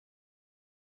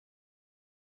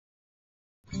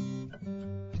Sitting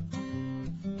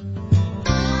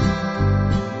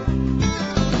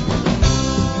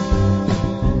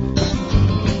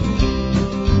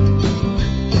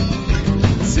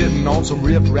on some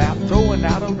rip-rap, throwing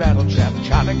out a rattle trap,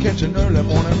 trying to catch an early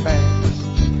morning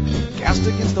bass. Cast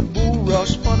against the bull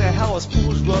rush, funny how us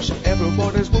fools rush,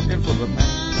 everybody's working for the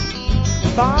man.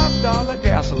 $5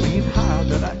 gasoline, higher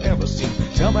than I ever seen.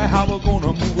 Tell me how we're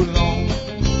gonna move along.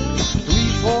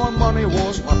 3-4 money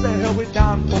wars, what the hell we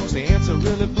down for? The answer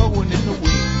really blowing in the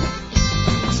wind.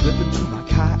 I slip into my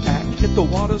kayak, hit the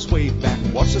water's way back,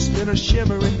 watch the spinners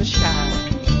shimmer in the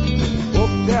shine. Up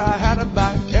there I had a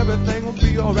bite, everything will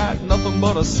be alright, nothing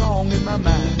but a song in my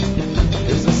mind.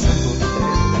 It's a simple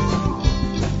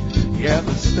thing, yeah,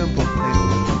 the simple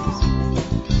things.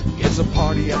 It's a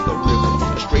party at the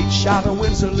river, a straight shot of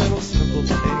wind's a little simple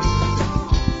thing.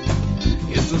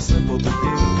 It's a simple thing,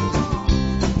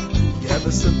 yeah,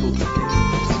 the simple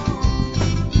things.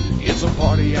 It's a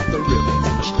party at the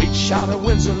river, a straight shot of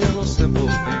wind's a little simple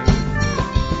thing.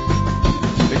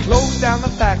 They closed down the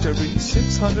factory,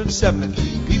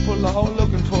 673 people all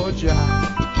looking for a job.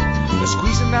 They're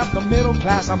squeezing out the middle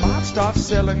class, I might start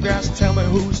selling grass, tell me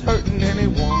who's hurting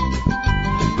anyone.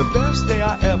 The best day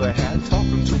I ever had,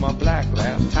 talking to my black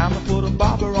lab, time to put a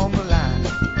bobber on the line.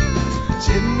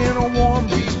 Sitting in a warm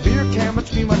breeze, beer can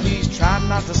between my knees, trying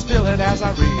not to spill it as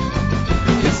I read.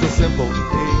 It's the simple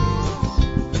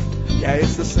things, yeah,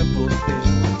 it's the simple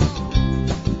things.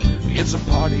 It's a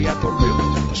party at the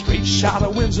river, a straight shot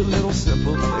of wind's a little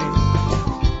simple thing.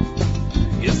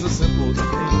 It's the simple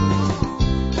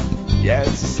thing, yeah,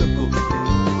 it's a simple thing.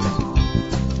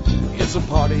 It's a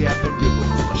party at the river,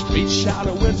 a straight shot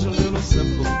of wind's a little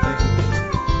simple thing.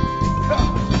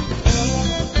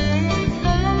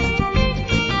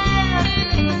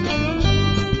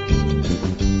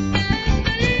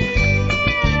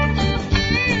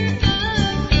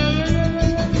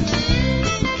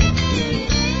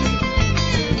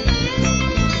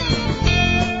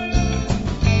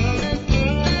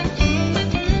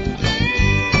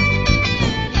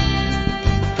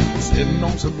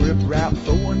 Some rip-rap,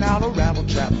 throwing out a rattle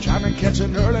trap, trying to catch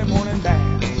an early morning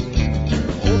bass.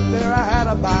 Up there I had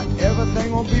a bite,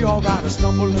 everything will be alright, a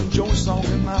stumbling Joe song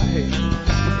in my head.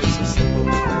 It's a simple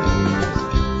thing,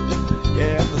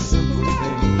 yeah, the simple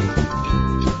thing.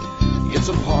 It's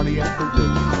a party at the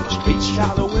river, a straight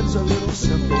shot of wind's a little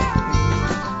simple thing.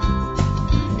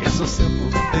 It's a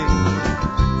simple thing,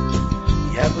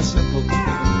 yeah, the simple thing.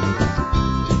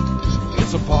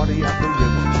 It's a party at the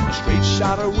river, a straight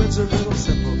shot of wind's a little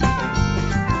simple thing.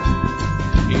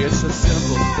 It's a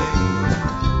simple thing,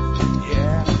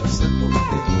 yeah, a simple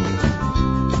thing.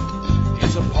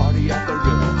 It's a party at the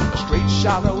river, a straight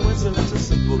shot of wind's a little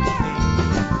simple thing.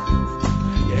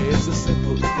 Yeah, it's a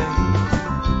simple thing,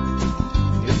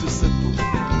 it's a simple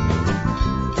thing.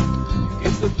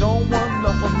 It's the don't want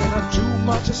nothing and a too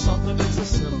much of something, it's a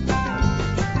simple thing.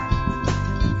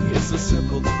 It's a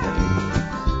simple thing.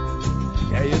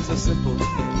 Yeah, it's a simple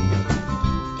thing.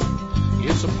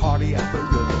 It's a party at the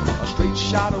river, a straight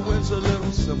shot of wind's a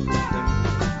little simple thing.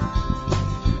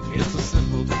 It's a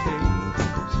simple thing.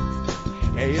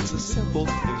 Yeah, it's a simple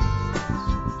thing.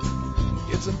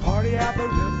 It's a party at the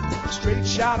river, a straight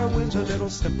shot of wind's a little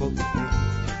simple thing.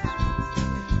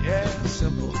 Yeah,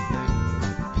 simple thing.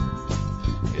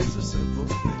 It's a simple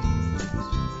thing.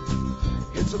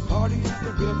 It's a party at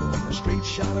the river, a straight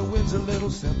shot of wind's a little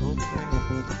simple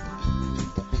thing.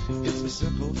 It's a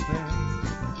simple thing,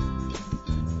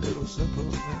 little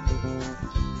simple thing.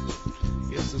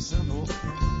 It's a simple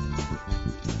thing,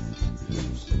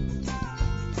 little simple thing.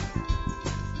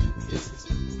 It's a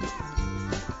simple thing,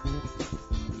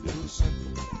 little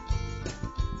simple thing.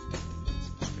 It's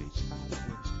a straight shot of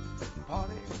wind's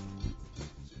party.